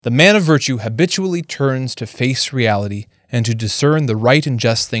The man of virtue habitually turns to face reality and to discern the right and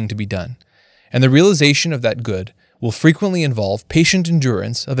just thing to be done, and the realization of that good will frequently involve patient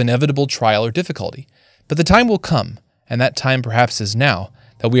endurance of inevitable trial or difficulty. But the time will come, and that time perhaps is now,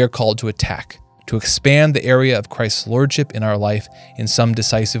 that we are called to attack, to expand the area of Christ's lordship in our life in some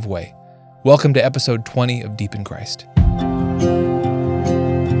decisive way. Welcome to episode 20 of Deep in Christ.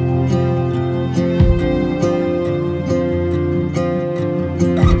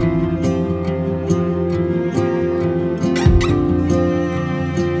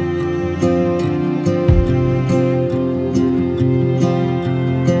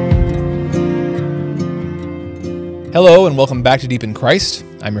 Hello and welcome back to Deep in Christ.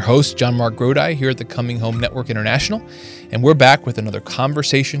 I'm your host, John Mark Grodi, here at the Coming Home Network International, and we're back with another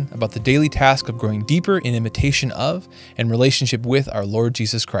conversation about the daily task of growing deeper in imitation of and relationship with our Lord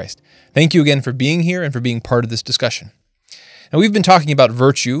Jesus Christ. Thank you again for being here and for being part of this discussion. Now, we've been talking about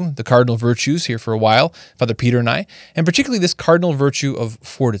virtue, the cardinal virtues, here for a while, Father Peter and I, and particularly this cardinal virtue of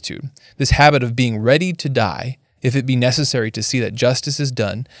fortitude, this habit of being ready to die if it be necessary to see that justice is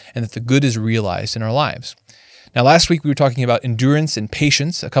done and that the good is realized in our lives. Now, last week we were talking about endurance and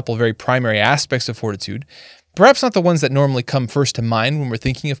patience, a couple of very primary aspects of fortitude, perhaps not the ones that normally come first to mind when we're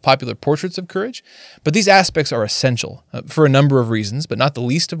thinking of popular portraits of courage, but these aspects are essential for a number of reasons, but not the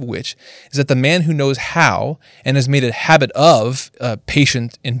least of which is that the man who knows how and has made a habit of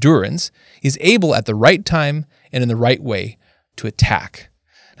patient endurance is able at the right time and in the right way to attack.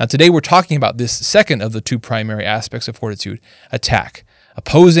 Now, today we're talking about this second of the two primary aspects of fortitude, attack.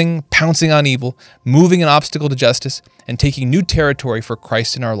 Opposing, pouncing on evil, moving an obstacle to justice, and taking new territory for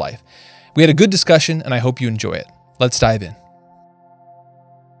Christ in our life. We had a good discussion, and I hope you enjoy it. Let's dive in.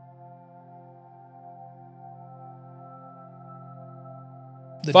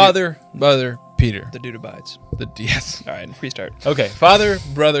 Father, Brother, Peter. The dude abides. Yes. All right, restart. Okay, Father,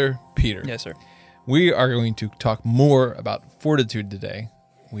 Brother, Peter. Yes, sir. We are going to talk more about fortitude today.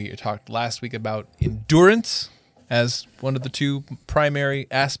 We talked last week about endurance as one of the two primary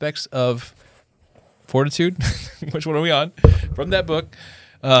aspects of fortitude. Which one are we on? From that book.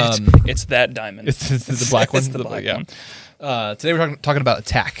 It's that diamond. It's the black one. It's the black one. Today we're talking about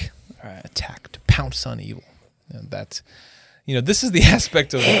attack. All right. Attack, to pounce on evil. And that's, this is the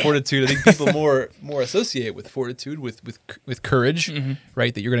aspect of fortitude I think people more associate with fortitude, with courage, Mm-hmm.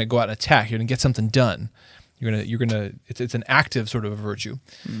 right? That you're going to go out and attack. You're going to get something done. You're gonna. It's an active sort of a virtue.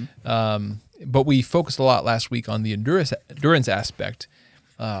 Mm-hmm. But we focused a lot last week on the endurance aspect,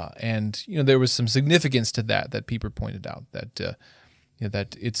 and there was some significance to that Peter pointed out that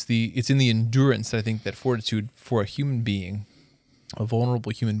that it's in the endurance that I think that fortitude for a human being, a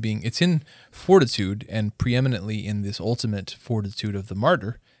vulnerable human being, it's in fortitude and preeminently in this ultimate fortitude of the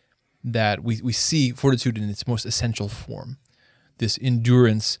martyr that we see fortitude in its most essential form, this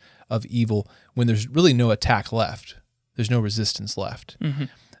endurance of evil when there's really no attack left, there's no resistance left. Mm-hmm.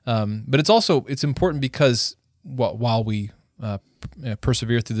 But it's important because while we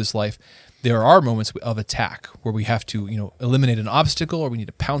persevere through this life, there are moments of attack where we have to eliminate an obstacle, or we need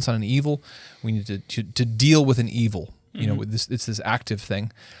to pounce on an evil, we need to deal with an evil. Mm-hmm. It's this active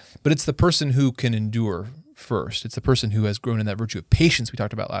thing, but it's the person who can endure first. It's the person who has grown in that virtue of patience we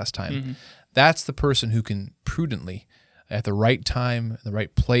talked about last time. Mm-hmm. That's the person who can prudently, at the right time, in the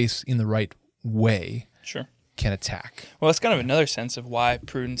right place, in the right way, sure, can attack. Well, that's kind of another sense of why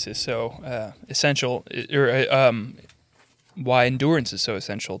prudence is so essential, or why endurance is so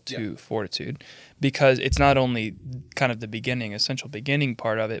essential to fortitude, because it's not only kind of the essential beginning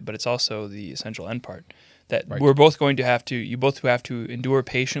part of it, but it's also the essential end part. That right. We're both going to have to, you both have to endure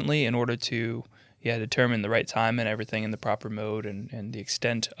patiently in order to determine the right time and everything in the proper mode and the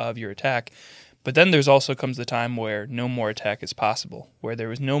extent of your attack. But then there's also comes the time where no more attack is possible, where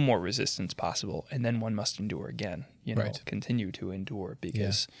there is no more resistance possible, and then one must endure again, right. Continue to endure,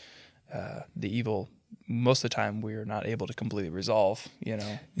 because the evil, most of the time, we are not able to completely resolve,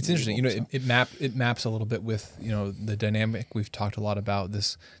 It's interesting, evil, it maps a little bit with, the dynamic. We've talked a lot about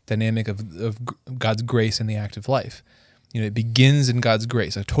this dynamic of God's grace in the active life. It begins in God's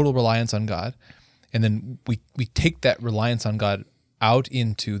grace, a total reliance on God, and then we take that reliance on God out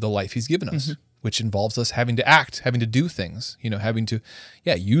into the life He's given us. Mm-hmm. Which involves us having to act, having to do things, having to,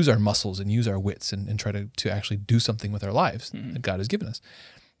 use our muscles and use our wits and try to actually do something with our lives that God has given us.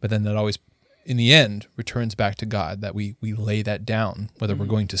 But then that always, in the end, returns back to God, that we lay that down, whether we're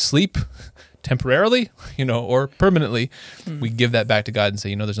going to sleep temporarily, or permanently, we give that back to God and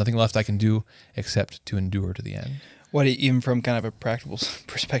say, there's nothing left I can do except to endure to the end. What even from kind of a practical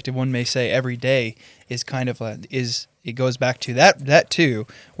perspective, one may say every day is kind of it goes back to that too,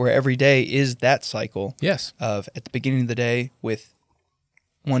 where every day is that cycle. Yes. Of at the beginning of the day with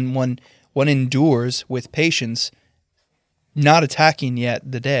one endures with patience, not attacking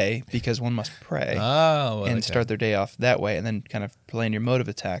yet the day, because one must pray and start their day off that way, and then kind of plan your mode of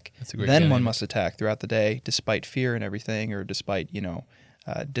attack. That's a great then dynamic. one must attack throughout the day, despite fear and everything, or despite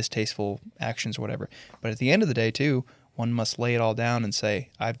distasteful actions or whatever. But at the end of the day, too, one must lay it all down and say,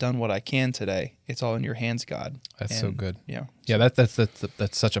 "I've done what I can today. It's all in your hands, God." That's so good. Yeah. Yeah,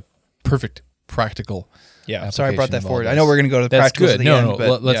 that's such a perfect practical. Yeah. Sorry I brought application that of all forward. I this. know we're going to go to the That's practicals good. at the No, end, no.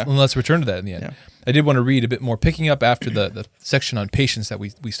 but Let's return to that in the end. Yeah. I did want to read a bit more, picking up after the section on patience that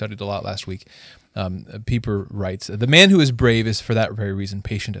we studied a lot last week. Pieper writes, "The man who is brave is for that very reason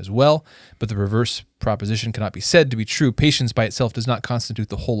patient as well, but the reverse proposition cannot be said to be true. Patience by itself does not constitute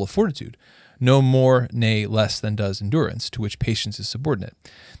the whole of fortitude. No more, nay, less than does endurance, to which patience is subordinate.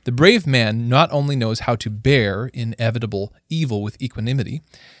 The brave man not only knows how to bear inevitable evil with equanimity,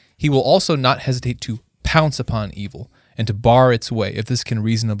 he will also not hesitate to pounce upon evil and to bar its way if this can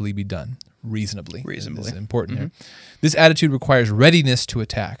reasonably be done." Reasonably. This is important here. This attitude requires readiness to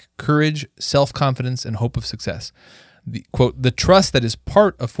attack, courage, self-confidence, and hope of success. The, quote, "The trust that is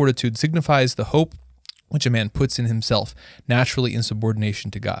part of fortitude signifies the hope which a man puts in himself, naturally in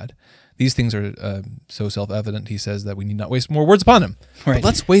subordination to God. These things are so self-evident," he says, "that we need not waste more words upon them." Right. But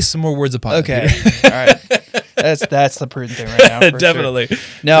let's waste some more words upon them. Okay. All right. That's the prudent thing right now. For Definitely. Sure.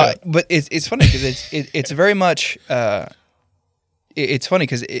 No, Yeah. but it's funny because it's very much it's funny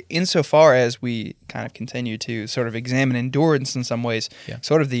because insofar as we kind of continue to sort of examine endurance in some ways,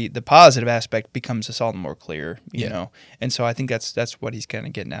 sort of the positive aspect becomes us all the more clear, you know. And so I think that's what he's kind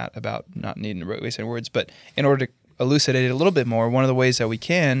of getting at about not needing to waste any words. But in order to elucidate it a little bit more, one of the ways that we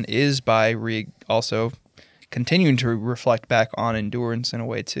can is by also continuing to reflect back on endurance in a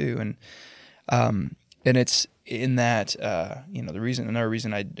way too, and it's in that another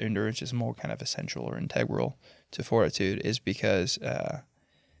reason endurance is more kind of essential or integral to fortitude is because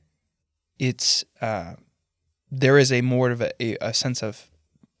there is a more of a sense of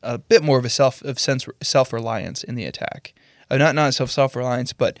a bit more of a self-reliance in the attack, not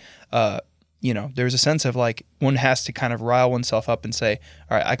self-reliance, but there's a sense of like one has to kind of rile oneself up and say,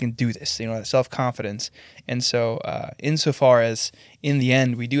 all right, I can do this, that self-confidence. And so insofar as in the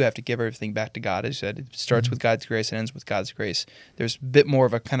end, we do have to give everything back to God. As you said, it starts with God's grace and ends with God's grace. There's a bit more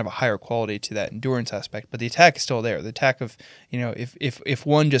of a kind of a higher quality to that endurance aspect, but the attack is still there. The attack of, if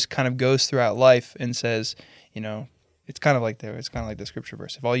one just kind of goes throughout life and says, it's kind of like the scripture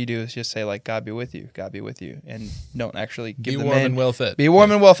verse. If all you do is just say like, God be with you, and don't actually give Be warm and well fed. Be warm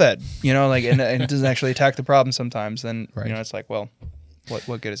and well fed, and it doesn't actually attack the problem sometimes, then, it's like, well,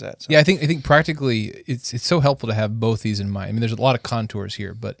 what good is that? So. Yeah, I think practically it's so helpful to have both these in mind. I mean, there's a lot of contours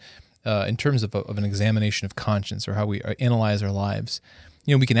here, but in terms of an examination of conscience or how we analyze our lives,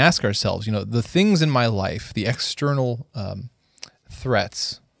 we can ask ourselves, the things in my life, the external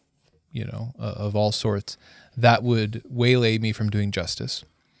threats, of all sorts, that would waylay me from doing justice.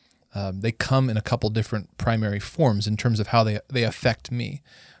 They come in a couple different primary forms in terms of how they affect me.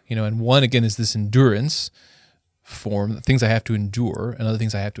 And one, again, is this endurance form, things I have to endure, and other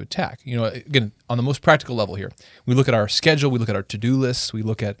things I have to attack. Again, on the most practical level here, we look at our schedule, we look at our to-do lists, we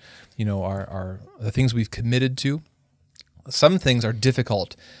look at, the things we've committed to. Some things are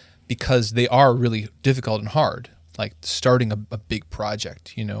difficult because they are really difficult and hard, like starting a big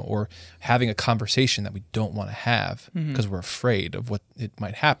project, or having a conversation that we don't want to have because we're afraid of what it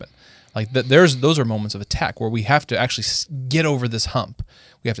might happen. Like those are moments of attack where we have to actually get over this hump.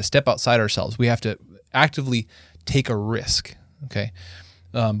 We have to step outside ourselves. We have to actively take a risk. Okay.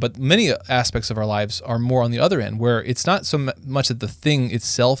 But many aspects of our lives are more on the other end, where it's not so much that the thing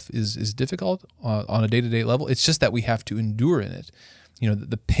itself is difficult on a day-to-day level. It's just that we have to endure in it.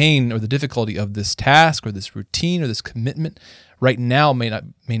 The pain or the difficulty of this task or this routine or this commitment right now may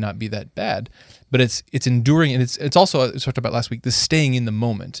not be that bad, but it's enduring, and it's also, as we talked about last week, the staying in the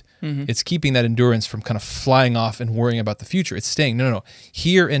moment. It's keeping that endurance from kind of flying off and worrying about the future. It's staying, no,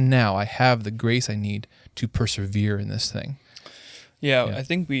 here and now I have the grace I need to persevere in this thing. Yeah. I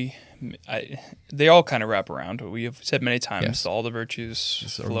think they all kind of wrap around. We have said many times, all the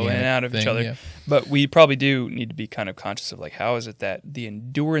virtues flow in and out of each other. Yeah. But we probably do need to be kind of conscious of like, how is it that the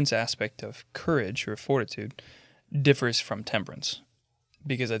endurance aspect of courage or fortitude differs from temperance?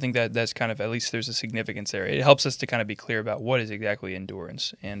 Because I think that's kind of, at least there's a significance there. It helps us to kind of be clear about what is exactly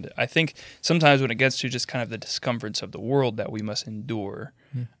endurance. And I think sometimes when it gets to just kind of the discomforts of the world that we must endure,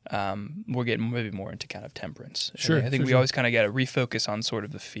 we're getting maybe more into kind of temperance. Sure. I think we always kind of got to refocus on sort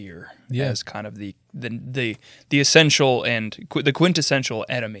of the fear as kind of the essential and the quintessential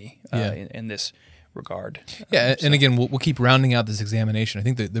enemy in this regard. And again, we'll keep rounding out this examination. I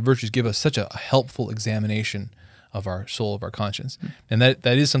think the virtues give us such a helpful examination of our soul, of our conscience. And that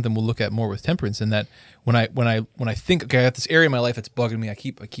is something we'll look at more with temperance. And that when I think, okay, I got this area in my life that's bugging me, I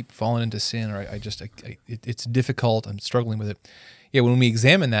keep falling into sin, or it's difficult, I'm struggling with it. Yeah, when we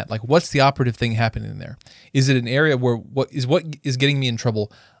examine that, like, what's the operative thing happening in there? Is it an area where what is getting me in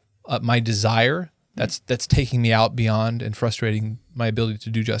trouble? My desire that's taking me out beyond and frustrating my ability to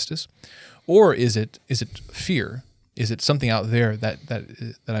do justice, or is it fear? Is it something out there that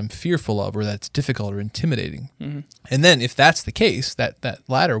I'm fearful of, or that's difficult or intimidating? And then, if that's the case, that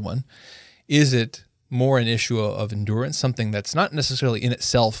latter one, is it more an issue of endurance, something that's not necessarily in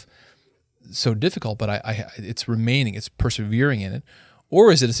itself so difficult, but it's remaining, it's persevering in it,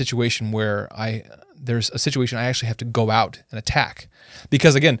 or is it a situation where there's a situation I actually have to go out and attack?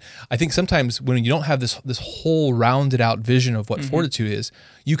 Because again, I think sometimes when you don't have this whole rounded out vision of what fortitude is,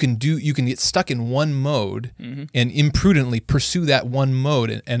 you can get stuck in one mode and imprudently pursue that one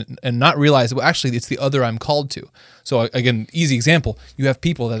mode and not realize, well, actually it's the other I'm called to. So again, easy example, you have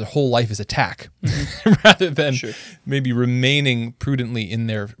people that their whole life is attack rather than maybe remaining prudently in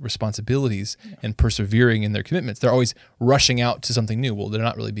their responsibilities and persevering in their commitments. They're always rushing out to something new. Well, they're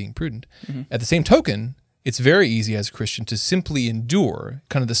not really being prudent. At the same token, it's very easy as a Christian to simply endure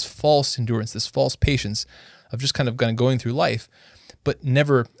kind of this false endurance, this false patience of just kind of going through life, but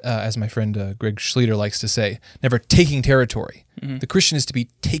never, as my friend Greg Schleter likes to say, never taking territory. The Christian is to be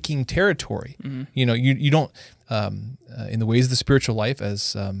taking territory. You know, you don't, in the ways of the spiritual life,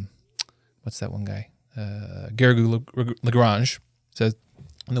 as, what's that one guy? Garrigou-Lagrange says,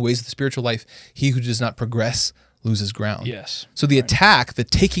 in the ways of the spiritual life, he who does not progress loses ground. Yes. So the attack, the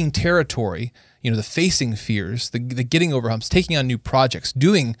taking territory, the facing fears, the getting over humps, taking on new projects,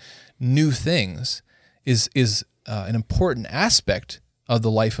 doing new things is an important aspect of the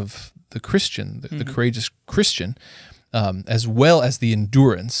life of the Christian, the courageous Christian, as well as the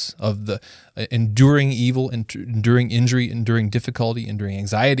endurance of the enduring evil, enduring injury, enduring difficulty, enduring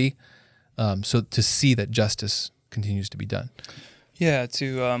anxiety, so to see that justice continues to be done. Yeah,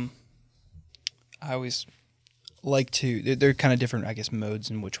 I always like to, they're kind of different, I guess, modes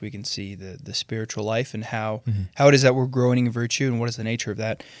in which we can see the spiritual life and how it is that we're growing in virtue and what is the nature of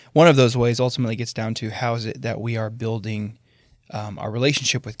that. One of those ways ultimately gets down to how is it that we are building our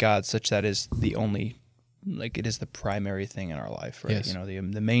relationship with God such that is the only, like it is the primary thing in our life, right? Yes.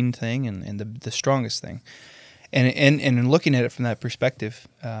 The main thing and the strongest thing. And in looking at it from that perspective,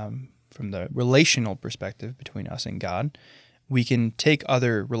 from the relational perspective between us and God, we can take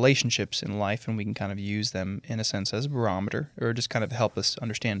other relationships in life and we can kind of use them in a sense as a barometer, or just kind of help us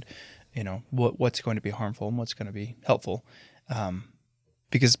understand, what's going to be harmful and what's going to be helpful.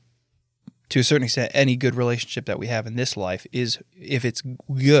 Because to a certain extent, any good relationship that we have in this life is, if it's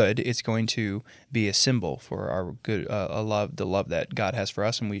good, it's going to be a symbol for our good, the love that God has for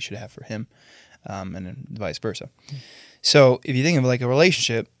us and we should have for Him, and then vice versa. So if you think of like a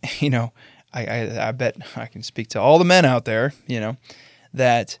relationship, I bet I can speak to all the men out there,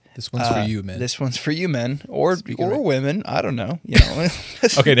 that this one's for you, men. This one's for you, men, or women. I don't know.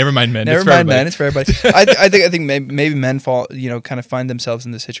 Okay, never mind, men. Never mind, men. It's for everybody. I think maybe men fall, kind of find themselves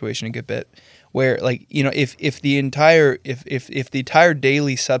in this situation a good bit, where like if the entire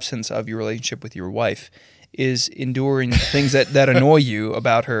daily substance of your relationship with your wife is enduring things that annoy you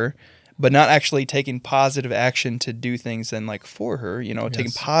about her, but not actually taking positive action to do things then like for her,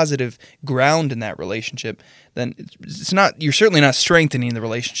 taking positive ground in that relationship, then it's not, you're certainly not strengthening the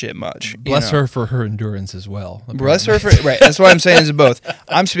relationship much. Bless her for her endurance as well. Bless her for, right. That's what I'm saying is both.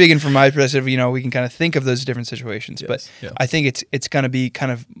 I'm speaking from my perspective, we can kind of think of those different situations, but I think it's going to be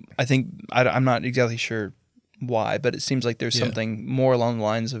kind of, I'm not exactly sure why, but it seems like there's something more along the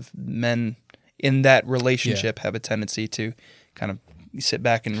lines of men in that relationship have a tendency to kind of sit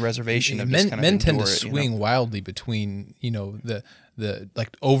back in reservation of just kind of men tend to endure it, swing wildly between the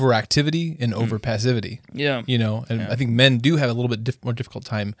like overactivity and over passivity. I think men do have a little bit more difficult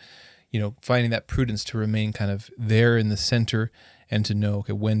time finding that prudence to remain kind of there in the center and to know,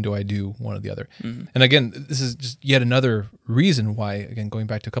 okay, when do I do one or the other? And again, this is just yet another reason why, again, going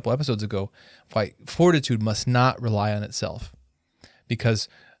back to a couple episodes ago, why fortitude must not rely on itself. Because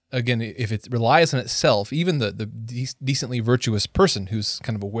again, if it relies on itself, even the decently virtuous person who's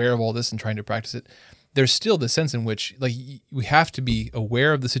kind of aware of all this and trying to practice it, there's still the sense in which, like, we have to be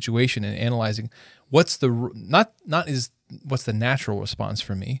aware of the situation and analyzing what's the what's the natural response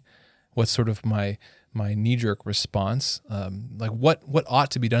for me, what's sort of my knee-jerk response, like what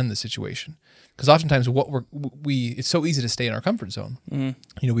ought to be done in this situation. Because oftentimes it's so easy to stay in our comfort zone.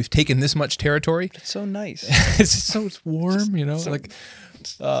 We've taken this much territory. It's so nice. it's warm,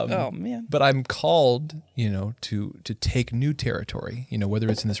 oh man! But I'm called, to take new territory. Whether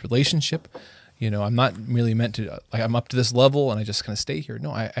it's in this relationship, I'm not merely meant to, like, I'm up to this level and I just kind of stay here.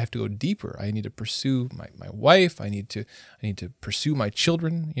 No, I have to go deeper. I need to pursue my wife. I need to pursue my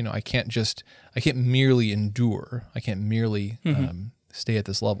children. I can't merely endure. I can't merely stay at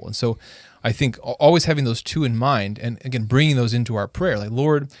this level. And so I think always having those two in mind, and again, bringing those into our prayer, like,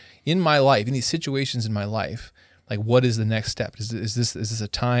 Lord, in my life, in these situations in my life, like, what is the next step? Is this a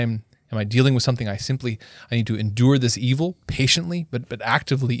time? Am I dealing with something I need to endure this evil patiently, but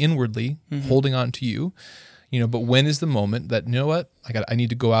actively, inwardly, holding on to you, but when is the moment that, you know what, I need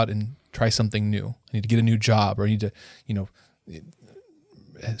to go out and try something new. I need to get a new job, or I need to,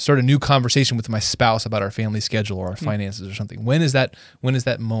 start a new conversation with my spouse about our family schedule or our finances or something. When is that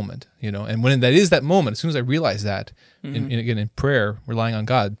moment, and when that is that moment, as soon as I realize that, again, in prayer, relying on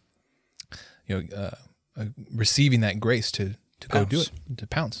God, receiving that grace to go do it, to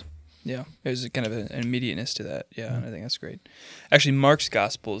pounce. Yeah, there's kind of an immediateness to that. Yeah, and I think that's great. Actually, Mark's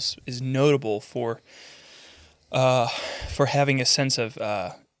gospel is notable for having a sense of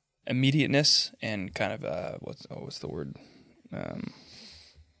immediateness and kind of what's the word?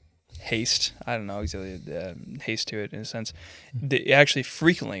 Haste. I don't know exactly. Haste to it in a sense. Actually,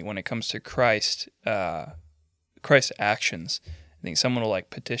 frequently when it comes to Christ's actions, I think someone will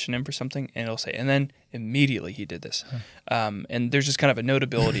petition him for something, and it'll say, and then immediately he did this. And there's just kind of a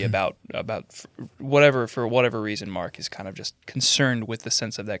notability about for whatever reason, Mark is kind of just concerned with the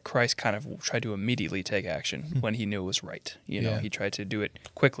sense of that Christ kind of tried to immediately take action when he knew it was right. He tried to do it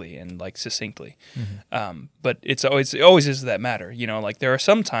quickly and succinctly. But it always is that matter. There are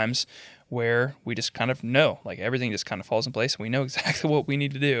some times where we just kind of know, everything just kind of falls in place, and we know exactly what we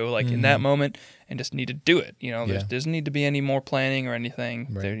need to do, in that moment, and just need to do it. There doesn't need to be any more planning or anything.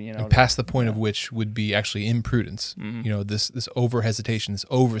 Right. There, and past the point of which would be actually imprudence. This over hesitation, this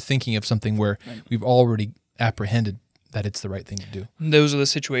overthinking of something where we've already apprehended that it's the right thing to do. And those are the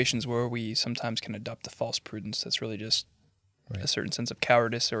situations where we sometimes can adopt the false prudence. That's really just a certain sense of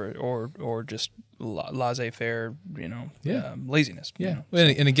cowardice or just laissez-faire, laziness. Yeah,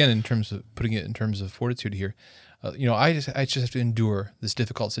 and again, in terms of putting it in terms of fortitude here, I just have to endure this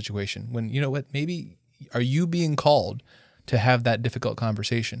difficult situation. When maybe are you being called to have that difficult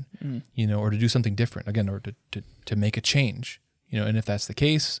conversation, or to do something different again, or to make a change, and if that's the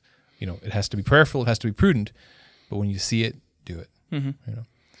case, it has to be prayerful, it has to be prudent, but when you see it, do it. And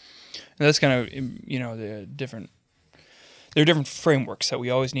that's kind of the different. There are different frameworks that we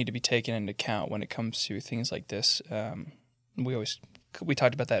always need to be taken into account when it comes to things like this. We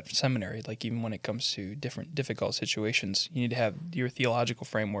talked about that in seminary, even when it comes to different difficult situations, you need to have your theological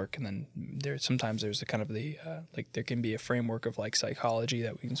framework, and then sometimes there's a kind of there can be a framework of psychology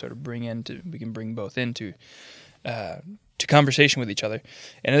that we can sort of bring both into to conversation with each other.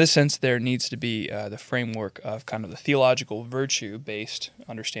 And in this sense, there needs to be the framework of kind of the theological virtue-based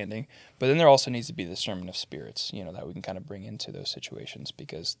understanding, but then there also needs to be the discernment of spirits, that we can kind of bring into those situations,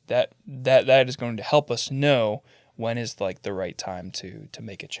 because that is going to help us know when is the right time to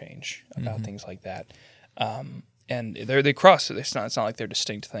make a change about things like that. And they cross. It's not like they're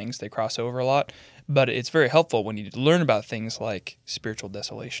distinct things. They cross over a lot, but it's very helpful when you learn about things like spiritual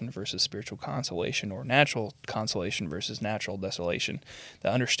desolation versus spiritual consolation, or natural consolation versus natural desolation.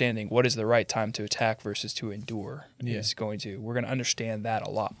 The understanding what is the right time to attack versus to endure we're going to understand that a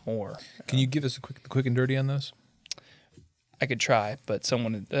lot more. Can you give us a quick and dirty on those? I could try, but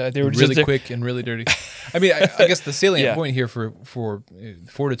someone they were really quick and really dirty. I mean, I guess the salient point here for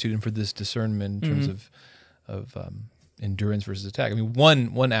fortitude and for this discernment in terms of endurance versus attack. I mean,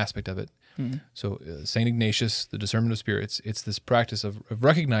 one aspect of it. So Saint Ignatius, the discernment of spirits, it's this practice of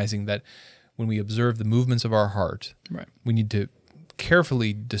recognizing that when we observe the movements of our heart, we need to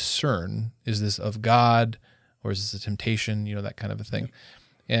carefully discern: is this of God, or is this a temptation? That kind of a thing.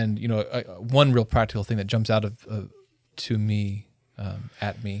 And one real practical thing that jumps out to me,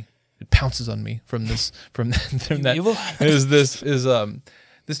 at me, it pounces on me from that is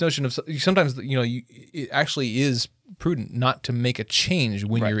this notion of sometimes it actually is prudent not to make a change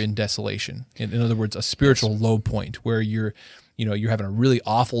when you're in desolation. In other words, a spiritual low point where you're having a really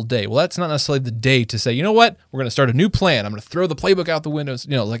awful day. Well, that's not necessarily the day to say, you know what, we're going to start a new plan. I'm going to throw the playbook out the windows.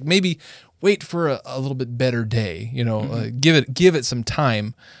 Maybe wait for a little bit better day. Give it some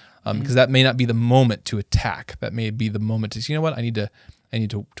time. Because that may not be the moment to attack. That may be the moment to say, you know what, I need to I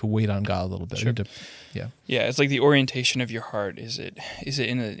need to wait on God a little bit. Sure. Yeah. Yeah, it's like the orientation of your heart. Is it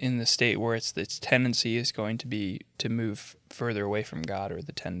in the state where its tendency is going to be to move further away from God, or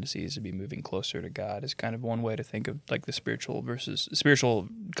the tendency is to be moving closer to God? Is kind of one way to think of like the spiritual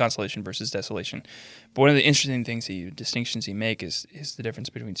consolation versus desolation. But one of the interesting distinctions you make is the difference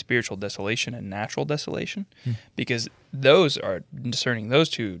between spiritual desolation and natural desolation, because those are discerning those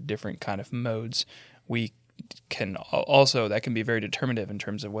two different kind of modes. We can also, that can be very determinative in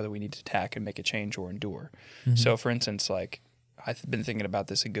terms of whether we need to attack and make a change or endure. So for instance, like I've been thinking about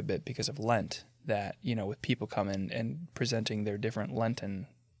this a good bit because of Lent, that, with people coming and presenting their different Lenten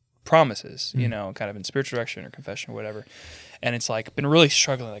promises, kind of in spiritual direction or confession or whatever. And it's like, been really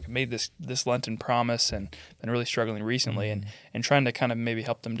struggling, like I made this Lenten promise and been really struggling recently and trying to kind of maybe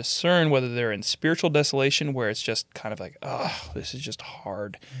help them discern whether they're in spiritual desolation, where it's just kind of like, oh, this is just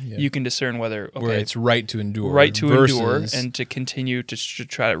hard. Yeah. You can discern whether, where it's right to endure. Right to endure and to continue to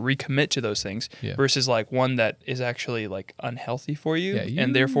try to recommit to those things versus like one that is actually like unhealthy for you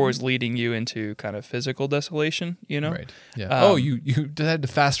and therefore is leading you into kind of physical desolation, Right. Yeah. You had to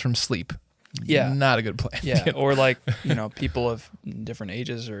fast from sleep. Yeah, not a good plan. Yeah, or like people of different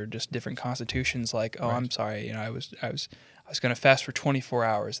ages or just different constitutions. Like, oh, right. I'm sorry, I was going to fast for 24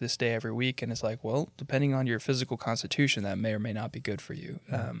 hours this day every week, and it's like, well, depending on your physical constitution, that may or may not be good for you.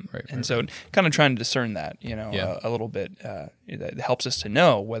 So kind of trying to discern that, a little bit. That helps us to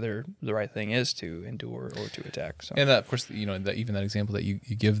know whether the right thing is to endure or to attack. So. And that, of course, even that example that you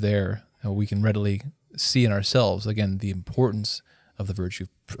give there, we can readily see in ourselves again the importance of the virtue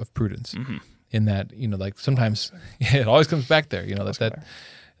of prudence, in that like sometimes it always comes back there. That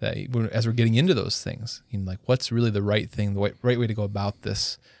as we're getting into those things, like what's really the right thing, the right way to go about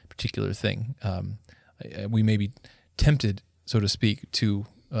this particular thing. We may be tempted, so to speak, to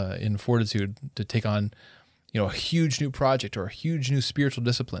in fortitude to take on a huge new project or a huge new spiritual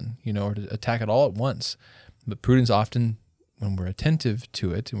discipline, or to attack it all at once. But prudence often, when we're attentive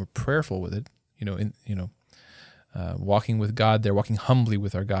to it and we're prayerful with it, walking with God there, walking humbly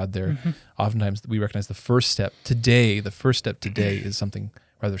with our God there. Oftentimes we recognize the first step today is something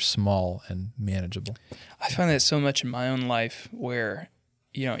rather small and manageable. I find that so much in my own life where,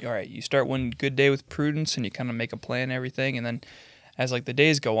 all right, you start one good day with prudence and you kind of make a plan and everything. And then as like the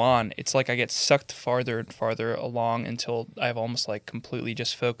days go on, it's like I get sucked farther and farther along until I've almost like completely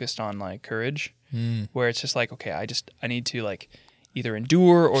just focused on like courage, where it's just like, okay, I need to like either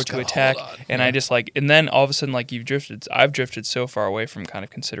endure or to attack, and I just like, and then all of a sudden, like I've drifted so far away from kind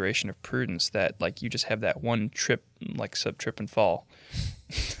of consideration of prudence that like you just have that one trip, like trip and fall,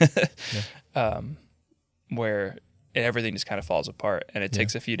 where everything just kind of falls apart, and it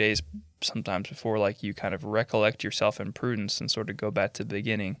takes a few days sometimes before like you kind of recollect yourself in prudence and sort of go back to the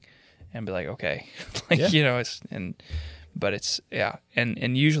beginning and be like, okay, and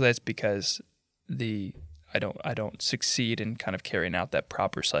usually that's because I don't succeed in kind of carrying out that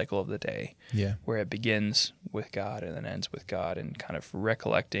proper cycle of the day, where it begins with God and then ends with God, and kind of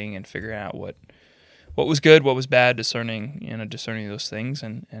recollecting and figuring out what was good, what was bad, discerning those things,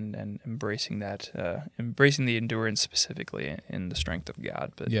 and embracing that, embracing the endurance specifically in the strength of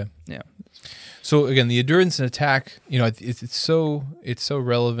God. But So again, the endurance and attack, it's so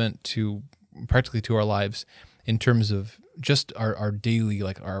relevant to practically to our lives in terms of just our daily,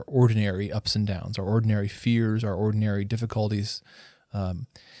 like our ordinary ups and downs, our ordinary fears, our ordinary difficulties.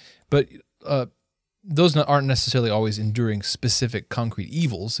 But those aren't necessarily always enduring specific concrete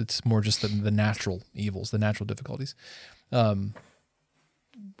evils. It's more just the natural evils, the natural difficulties.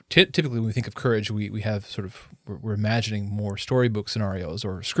 Typically, when we think of courage, we have we're imagining more storybook scenarios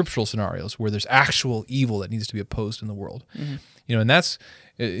or scriptural scenarios where there's actual evil that needs to be opposed in the world. And that's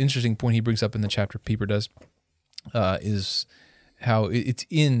an interesting point he brings up in the chapter, Pieper does. Is how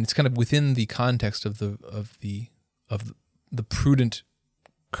it's kind of within the context of the prudent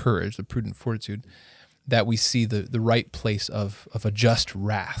courage, the prudent fortitude, that we see the right place of a just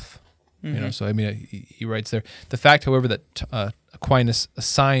wrath. So I mean, he writes there, the fact, however, that Aquinas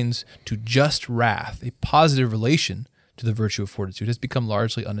assigns to just wrath a positive relation to the virtue of fortitude has become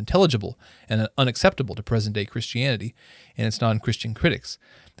largely unintelligible and unacceptable to present-day Christianity and its non-Christian critics.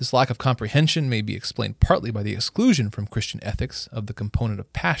 This lack of comprehension may be explained partly by the exclusion from Christian ethics of the component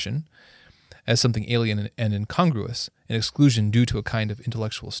of passion as something alien and incongruous, an exclusion due to a kind of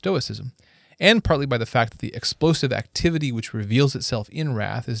intellectual stoicism, and partly by the fact that the explosive activity which reveals itself in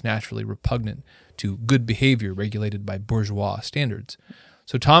wrath is naturally repugnant to good behavior regulated by bourgeois standards.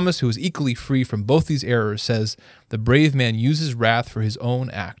 So Thomas, who is equally free from both these errors, says, the brave man uses wrath for his own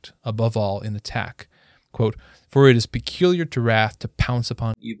act, above all in attack. Quote, for it is peculiar to wrath to pounce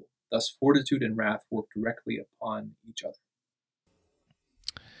upon evil. Thus fortitude and wrath work directly upon each other.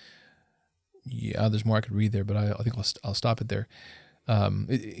 Yeah, there's more I could read there, but I think I'll stop it there.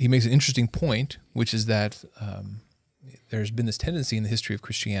 He makes an interesting point, which is that there's been this tendency in the history of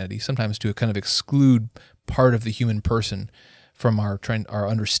Christianity sometimes to kind of exclude part of the human person from our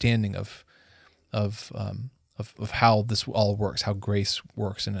understanding of how this all works, how grace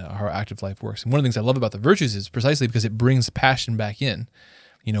works, and how active life works. And one of the things I love about the virtues is precisely because it brings passion back in.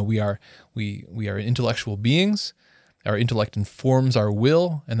 You know, we are intellectual beings. Our intellect informs our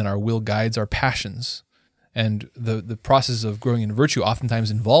will, and then our will guides our passions. And the process of growing in virtue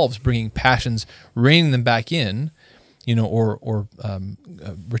oftentimes involves bringing passions, reining them back in, you know, or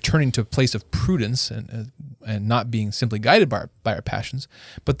returning to a place of prudence and not being simply guided by our passions.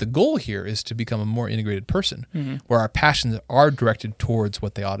 But the goal here is to become a more integrated person, where our passions are directed towards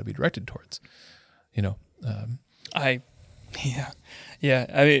what they ought to be directed towards. You know, yeah.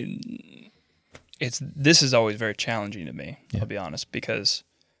 I mean, this is always very challenging to me. I'll be honest, because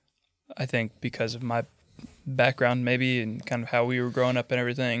I think because of my background maybe and kind of how we were growing up and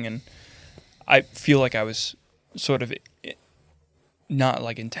everything, and I feel like I was sort of not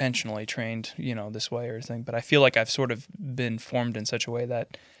like intentionally trained, you know, this way or anything, but I feel like I've sort of been formed in such a way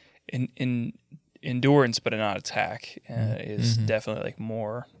that in endurance but not attack is definitely like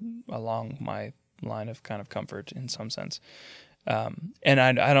more along my line of kind of comfort in some sense. And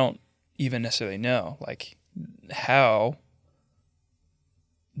I don't even necessarily know like how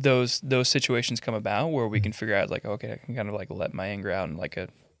those situations come about where we can figure out like, okay, I can kind of like let my anger out and like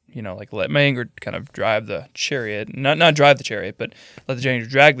let my anger kind of drive the chariot, not drive the chariot, but let the chariot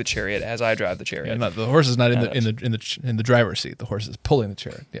drag the chariot as I drive the chariot. Yeah, the horse is not in the driver's seat. The horse is pulling the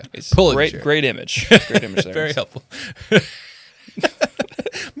chariot. Yeah, it's pulling great, the chariot. great image. Great image there. Very helpful.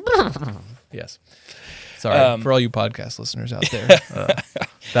 Yes. Sorry for all you podcast listeners out there.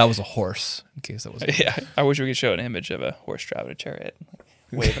 That was a horse. In case that was. Yeah, I wish we could show an image of a horse driving a chariot,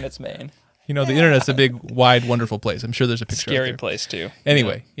 waving its mane. You know, the internet's a big, wide, wonderful place. I'm sure there's a picture. Scary place too.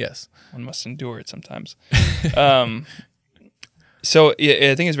 Anyway, yes, one must endure it sometimes. So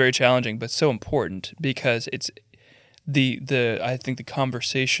yeah, I think it's very challenging, but so important because it's I think the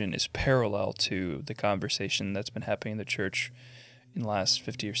conversation is parallel to the conversation that's been happening in the church in the last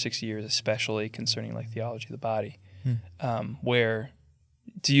 50 or 60 years, especially concerning like theology of the body, where,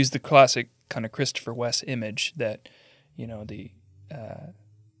 to use the classic kind of Christopher West image, that the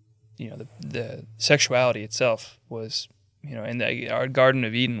sexuality itself was, and our Garden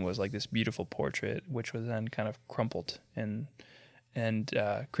of Eden was like this beautiful portrait, which was then kind of crumpled, and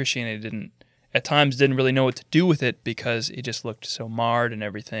Christianity at times didn't really know what to do with it because it just looked so marred and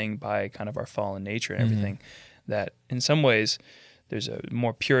everything by kind of our fallen nature and everything, that in some ways there's a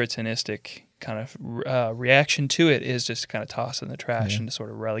more puritanistic kind of reaction to it, is just to kind of toss it in the trash and to sort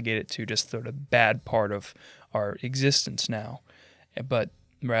of relegate it to just sort of bad part of our existence now. But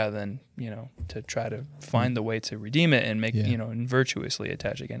rather than, to try to find the way to redeem it and make, and virtuously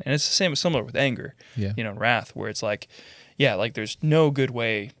attach again. And it's similar with anger, wrath, where it's like, there's no good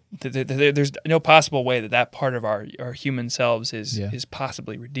way, there's no possible way that part of our human selves is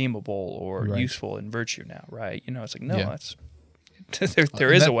possibly redeemable or useful in virtue now, right? It's like, no, that's...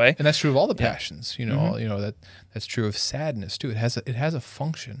 there is a way, and that's true of all the passions. That's true of sadness too. It has a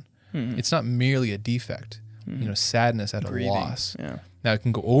function. It's not merely a defect. Sadness at Grieving. A loss. Yeah. Now it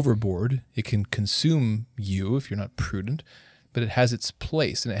can go overboard. It can consume you if you're not prudent, but it has its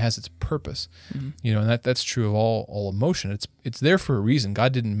place and it has its purpose. And that's true of all emotion. It's there for a reason.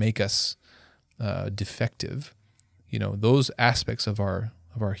 God didn't make us defective. Those aspects of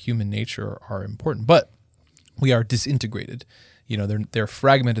our human nature are important, but we are disintegrated. They're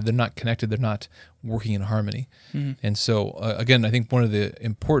fragmented. They're not connected. They're not working in harmony. And so, again, I think one of the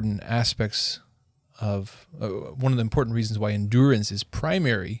important aspects of one of the important reasons why endurance is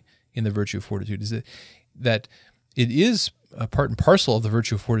primary in the virtue of fortitude is that it is a part and parcel of the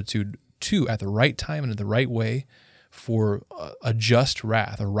virtue of fortitude too, at the right time and in the right way, for a just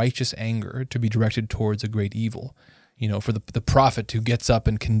wrath, a righteous anger to be directed towards a great evil. For the prophet who gets up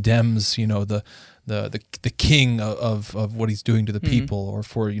and condemns, the king of what he's doing to the people, or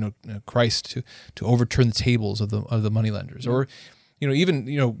for Christ to overturn the tables of the moneylenders, or even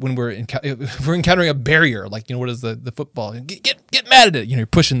when if we're encountering a barrier, like what is the football? Get mad at it. You're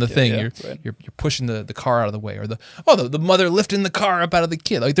pushing the thing. You're pushing the car out of the way, or the mother lifting the car up out of the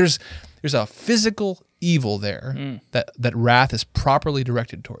kid. Like there's a physical evil there that wrath is properly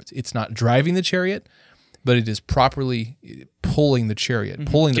directed towards. It's not driving the chariot, but it is properly pulling the chariot,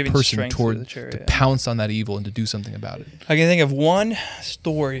 pulling the person toward to pounce on that evil and to do something about it. I can think of one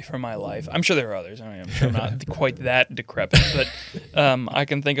story from my life. I'm sure there are others. I'm sure I'm not quite that decrepit, but I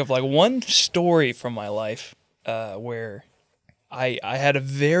can think of like one story from my life where I had a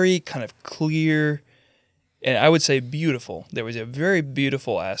very kind of clear, and I would say beautiful. There was a very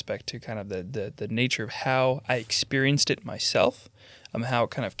beautiful aspect to kind of the nature of how I experienced it myself, how it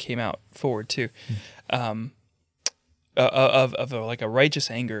kind of came out forward too, of like a righteous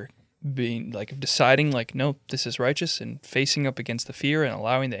anger, being like deciding like, no, this is righteous, and facing up against the fear and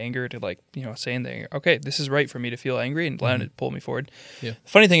allowing the anger to like, saying the anger, okay, this is right for me to feel angry, and allowing it to pull me forward. Yeah. The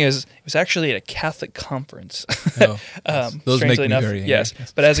funny thing is, it was actually at a Catholic conference. Oh, those make me very angry.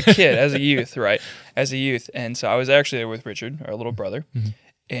 Yes, but as a kid, as a youth, right? As a youth, and so I was actually there with Richard, our little brother,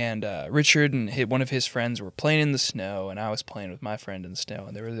 and Richard and one of his friends were playing in the snow, and I was playing with my friend in the snow,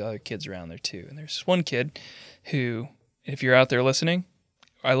 and there were the other kids around there too. And there's this one kid who, if you're out there listening,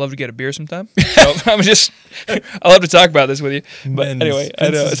 I love to get a beer sometime. So I love to talk about this with you. But anyway, I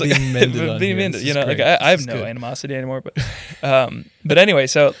know it's like being mended. I have no animosity anymore. But anyway,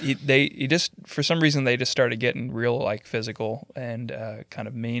 so he just, for some reason, they just started getting real like physical and kind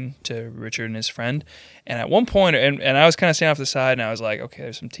of mean to Richard and his friend. And at one point, and I was kind of standing off the side, and I was like, okay,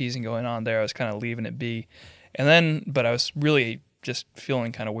 there's some teasing going on there. I was kind of leaving it be, but I was really just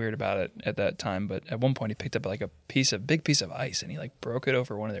feeling kind of weird about it at that time. But at one point he picked up like a big piece of ice, and he like broke it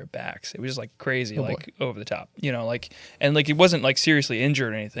over one of their backs. It was just like crazy, over the top, and like he wasn't like seriously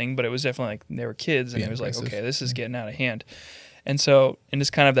injured or anything, but it was definitely like they were kids, and it was like, okay, this is getting out of hand. And so in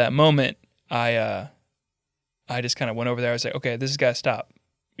just kind of that moment, I just kind of went over there. I was like, okay, this has got to stop,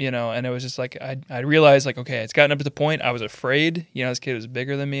 and it was just like, I realized like, okay, it's gotten up to the point I was afraid, this kid was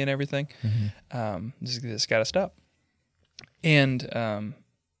bigger than me and everything. This got to stop. And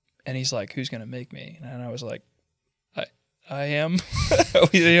he's like, who's going to make me? And I was like, I am.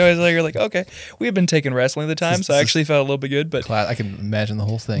 You're like, okay. We had been taking wrestling at the time, so I actually felt a little bit good. But I can imagine the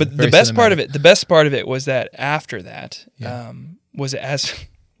whole thing. But the best part of it was that after that, was as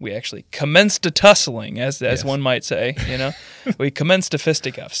we actually commenced a tussling, as one might say. We commenced a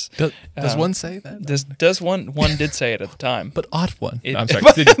fisticuffs. Does one say that? Does one did say it at the time, but odd one. I'm sorry.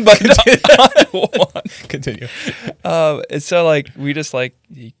 Odd one. Continue. And so like we just like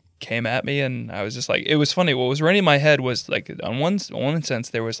he came at me, and I was just like, it was funny. What was running in my head was like, on one sense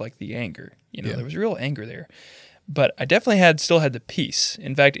there was like the anger. There was real anger there. But I definitely still had the peace.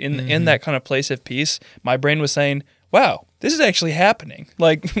 In fact, in that kind of place of peace, my brain was saying, wow, this is actually happening.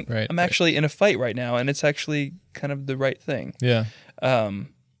 Like, I'm actually in a fight right now, and it's actually kind of the right thing. Yeah. And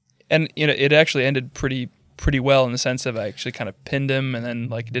it actually ended pretty well, in the sense of I actually kind of pinned him, and then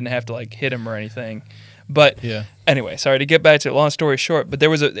like didn't have to like hit him or anything. But anyway, sorry to get back to it. Long story short, but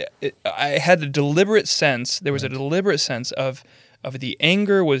I had a deliberate sense. There was a deliberate sense of the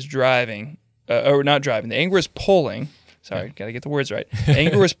anger was driving, or not driving. The anger was pulling. Sorry, got to get the words right. The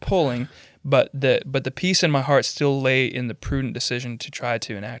anger was pulling. But the peace in my heart still lay in the prudent decision to try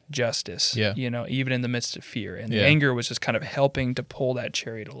to enact justice, even in the midst of fear. And the anger was just kind of helping to pull that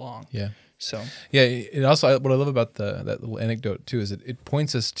chariot along. Yeah. So. Yeah. It also, what I love about that little anecdote too, is it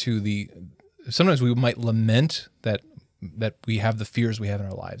points us to sometimes we might lament that we have the fears we have in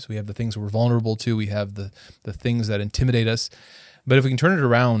our lives. We have the things we're vulnerable to. We have the things that intimidate us. But if we can turn it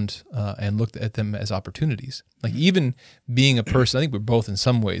around and look at them as opportunities, like even being a person, I think we're both in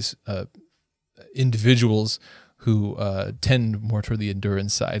some ways individuals who tend more toward the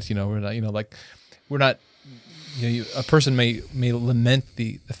endurance side. We're not. A person may lament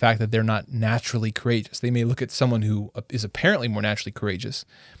the fact that they're not naturally courageous. They may look at someone who is apparently more naturally courageous,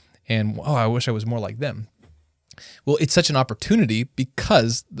 and I wish I was more like them. Well, it's such an opportunity,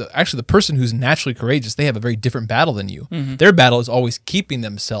 because the person who's naturally courageous, they have a very different battle than you. Mm-hmm. Their battle is always keeping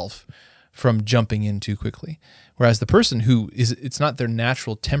themselves from jumping in too quickly. Whereas the person it's not their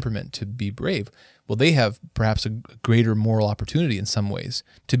natural temperament to be brave. Well, they have perhaps a greater moral opportunity in some ways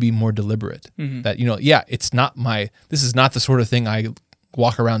to be more deliberate. Mm-hmm. That, this is not the sort of thing I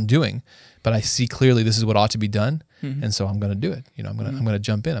walk around doing, but I see clearly this is what ought to be done. Mm-hmm. And so I'm going to do it. I'm going to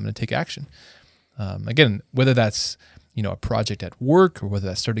jump in. I'm going to take action. Again, whether that's a project at work, or whether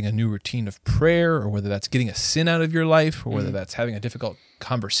that's starting a new routine of prayer, or whether that's getting a sin out of your life, or whether that's having a difficult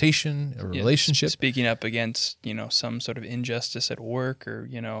conversation or relationship, speaking up against some sort of injustice at work, or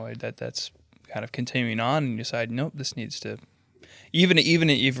that's kind of continuing on, and you decide, nope, this needs to. Even if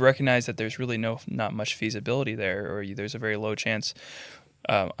you've recognized that there's really not much feasibility there, or there's a very low chance.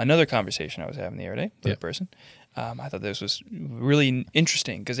 Another conversation I was having the other day with a person. I thought this was really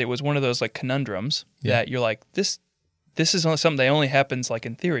interesting, because it was one of those like conundrums that you're like, this is something that only happens like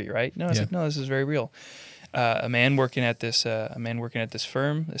in theory, right? No, it's like, no, this is very real. A man working at this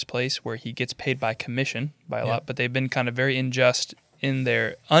firm, this place where he gets paid by commission by a lot, but they've been kind of very unjust in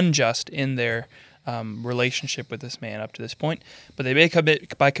their relationship with this man up to this point. But they make a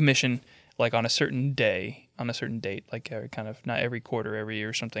bit by commission, like on a certain day, on a certain date, like kind of not every quarter, every year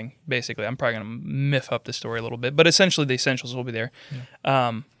or something. Basically, I'm probably going to miff up the story a little bit, but essentially the essentials will be there.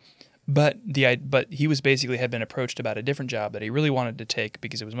 Yeah. But he was basically had been approached about a different job that he really wanted to take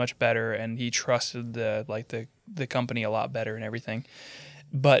because it was much better, and he trusted the company a lot better and everything.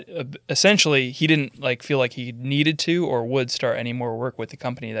 But essentially, he didn't feel like he needed to or would start any more work with the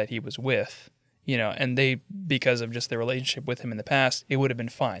company that he was with, And they, because of just their relationship with him in the past, it would have been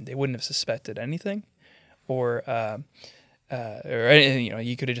fine. They wouldn't have suspected anything, or anything.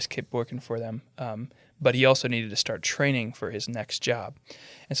 He could have just kept working for them. But he also needed to start training for his next job,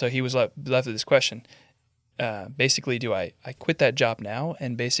 and so he was left with this question. Basically, do I quit that job now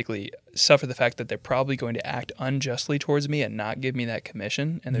and basically suffer the fact that they're probably going to act unjustly towards me and not give me that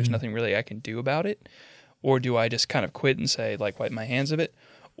commission, and there's nothing really I can do about it? Or do I just kind of quit and say, wipe my hands of it?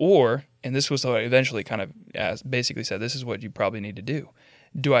 Or, and this was what I eventually kind of basically said, this is what you probably need to do.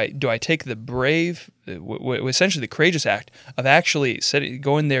 Do I take the brave, essentially the courageous act of actually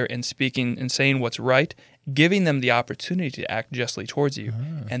going there and speaking and saying what's right, giving them the opportunity to act justly towards you,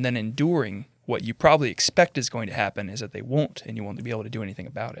 and then enduring what you probably expect is going to happen is that they won't, and you won't be able to do anything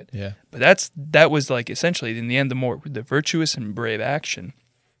about it. Yeah. But that was essentially in the end the virtuous and brave action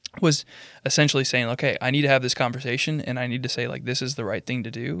was essentially saying, okay, I need to have this conversation, and I need to say this is the right thing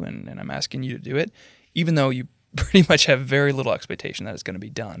to do, and I'm asking you to do it, even though you pretty much have very little expectation that it's going to be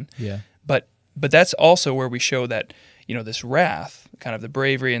done. Yeah. But that's also where we show that, this wrath, kind of the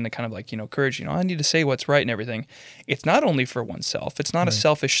bravery and the kind of courage, I need to say what's right and everything. It's not only for oneself. It's not a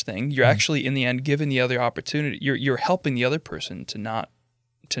selfish thing. You're actually in the end giving the other opportunity. You're helping the other person to not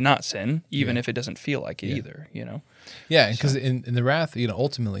sin, even if it doesn't feel like it either, Yeah, because in the wrath,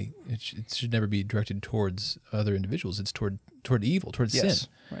 ultimately, it should never be directed towards other individuals. It's toward evil, towards sin.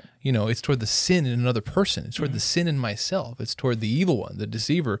 Right. It's toward the sin in another person. It's toward the sin in myself. It's toward the evil one, the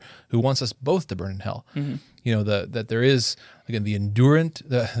deceiver, who wants us both to burn in hell. That there is, again, the endurant,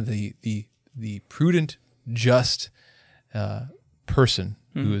 the prudent, just person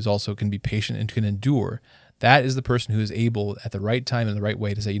who is also can be patient and can endure. That is the person who is able at the right time and the right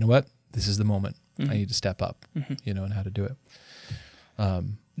way to say, you know what, this is the moment. I need to step up, and how to do it.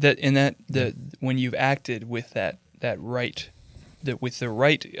 When you've acted with with the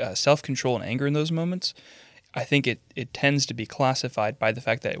right self-control and anger in those moments, I think it tends to be classified by the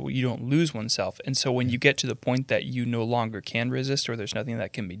fact that you don't lose oneself. And so when you get to the point that you no longer can resist or there's nothing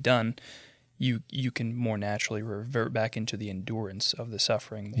that can be done, you can more naturally revert back into the endurance of the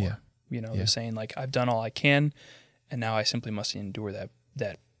suffering more. They're saying I've done all I can, and now I simply must endure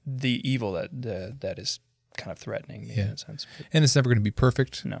that the evil that is kind of threatening me in a sense. And it's never going to be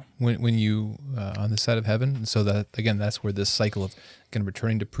perfect. No. When you on the side of heaven, and so that again, that's where this cycle of kind of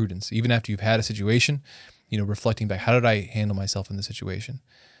returning to prudence, even after you've had a situation, reflecting back, how did I handle myself in the situation?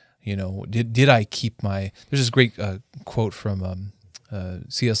 Did I keep my? There's this great quote from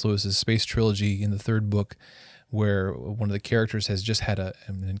C.S. Lewis's Space Trilogy in the third book, where one of the characters has just had an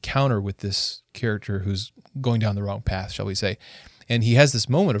encounter with this character who's going down the wrong path, shall we say. And he has this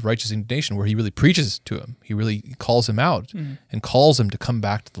moment of righteous indignation where he really preaches to him. He really calls him out and calls him to come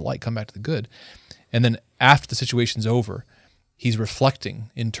back to the light, come back to the good. And then after the situation's over, he's reflecting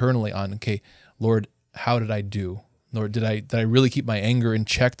internally on, okay, Lord, how did I do? Lord, did I really keep my anger in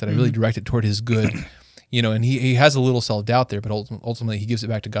check? Did I really direct it toward his good? And he has a little self-doubt there, but ultimately he gives it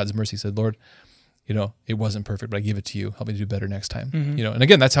back to God's mercy. He said, Lord, it wasn't perfect, but I give it to you. Help me to do better next time. And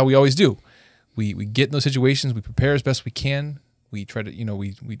again, that's how we always do. We get in those situations, we prepare as best we can. We try to,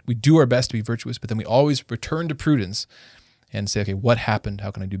 we do our best to be virtuous, but then we always return to prudence and say, okay, what happened?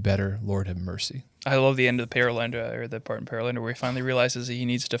 How can I do better? Lord, have mercy. I love the end of the Perelandra, or the part in Perelandra where he finally realizes that he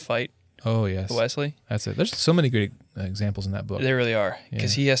needs to fight. Oh yes, Wesley. That's it. There's so many great examples in that book. There really are,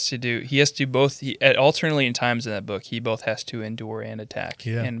 because he has to do both. Alternately in times in that book, he both has to endure and attack,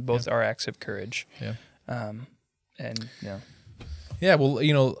 and both are acts of courage. Yeah. Yeah.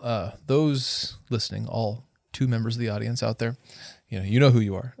 Well, those listening, all 2 members of the audience out there, you know who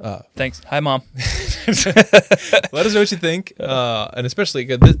you are. Thanks. Hi, Mom. Let us know what you think, and especially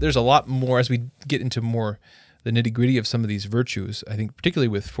there's a lot more as we get into more the nitty-gritty of some of these virtues. I think particularly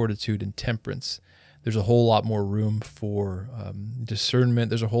with fortitude and temperance, there's a whole lot more room for discernment.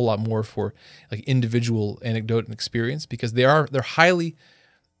 There's a whole lot more for individual anecdote and experience, because they're highly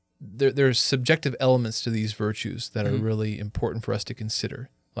there's subjective elements to these virtues that are really important for us to consider.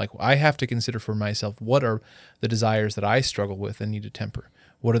 I have to consider for myself, what are the desires that I struggle with and need to temper?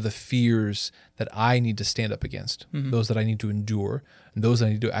 What are the fears that I need to stand up against? Those that I need to endure, and those that I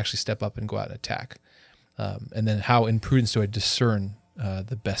need to actually step up and go out and attack. And then how in prudence do I discern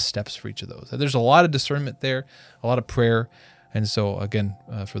the best steps for each of those? There's a lot of discernment there, a lot of prayer. And so again,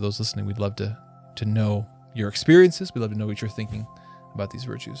 for those listening, we'd love to know your experiences. We'd love to know what you're thinking about these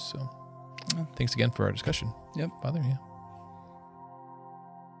virtues. So thanks again for our discussion. Yep. Father, yeah.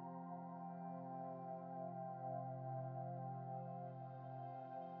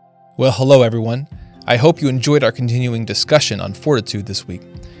 Well, hello, everyone. I hope you enjoyed our continuing discussion on fortitude this week.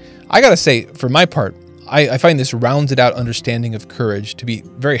 I gotta say, for my part, I find this rounded out understanding of courage to be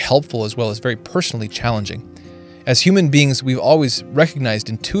very helpful as well as very personally challenging. As human beings, we've always recognized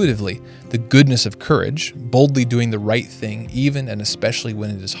intuitively the goodness of courage, boldly doing the right thing, even and especially when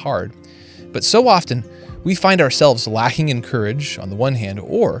it is hard. But so often, we find ourselves lacking in courage on the one hand,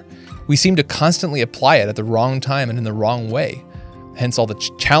 or we seem to constantly apply it at the wrong time and in the wrong way. Hence all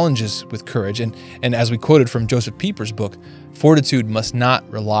the challenges with courage. And as we quoted from Joseph Pieper's book, fortitude must not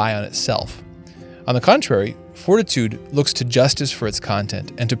rely on itself. On the contrary, fortitude looks to justice for its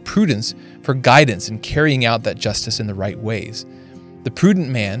content and to prudence for guidance in carrying out that justice in the right ways. The prudent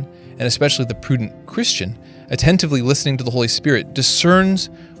man, and especially the prudent Christian, attentively listening to the Holy Spirit, discerns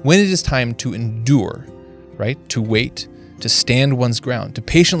when it is time to endure, right? To wait, to stand one's ground, to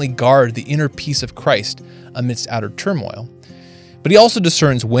patiently guard the inner peace of Christ amidst outer turmoil. But he also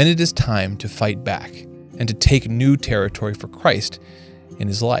discerns when it is time to fight back and to take new territory for Christ in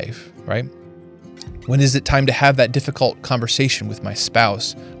his life, right? When is it time to have that difficult conversation with my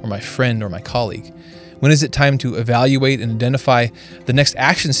spouse or my friend or my colleague? When is it time to evaluate and identify the next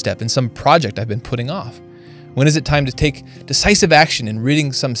action step in some project I've been putting off? When is it time to take decisive action in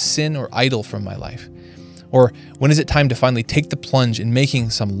ridding some sin or idol from my life? Or when is it time to finally take the plunge in making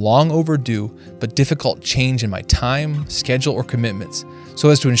some long overdue but difficult change in my time, schedule, or commitments so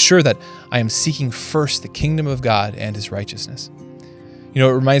as to ensure that I am seeking first the kingdom of God and his righteousness? You know,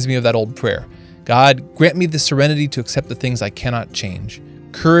 it reminds me of that old prayer. God, grant me the serenity to accept the things I cannot change,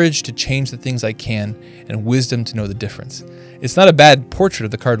 courage to change the things I can, and wisdom to know the difference. It's not a bad portrait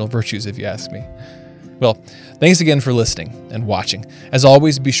of the cardinal virtues, if you ask me. Well, thanks again for listening and watching. As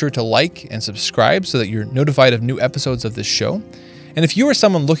always, be sure to like and subscribe so that you're notified of new episodes of this show. And if you are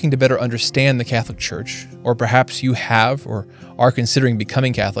someone looking to better understand the Catholic Church, or perhaps you have or are considering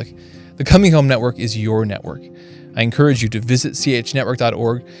becoming Catholic, the Coming Home Network is your network. I encourage you to visit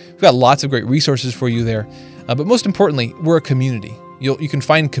chnetwork.org. We've got lots of great resources for you there. But most importantly, we're a community. You can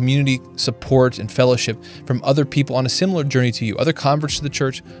find community support and fellowship from other people on a similar journey to you, other converts to the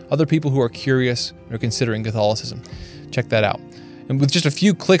church, other people who are curious or considering Catholicism. Check that out. And with just a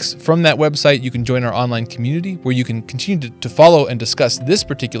few clicks from that website, you can join our online community where you can continue to follow and discuss this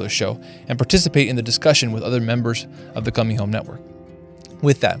particular show and participate in the discussion with other members of the Coming Home Network.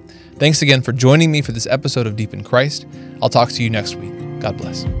 With that, thanks again for joining me for this episode of Deep in Christ. I'll talk to you next week. God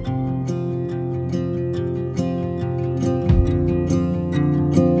bless.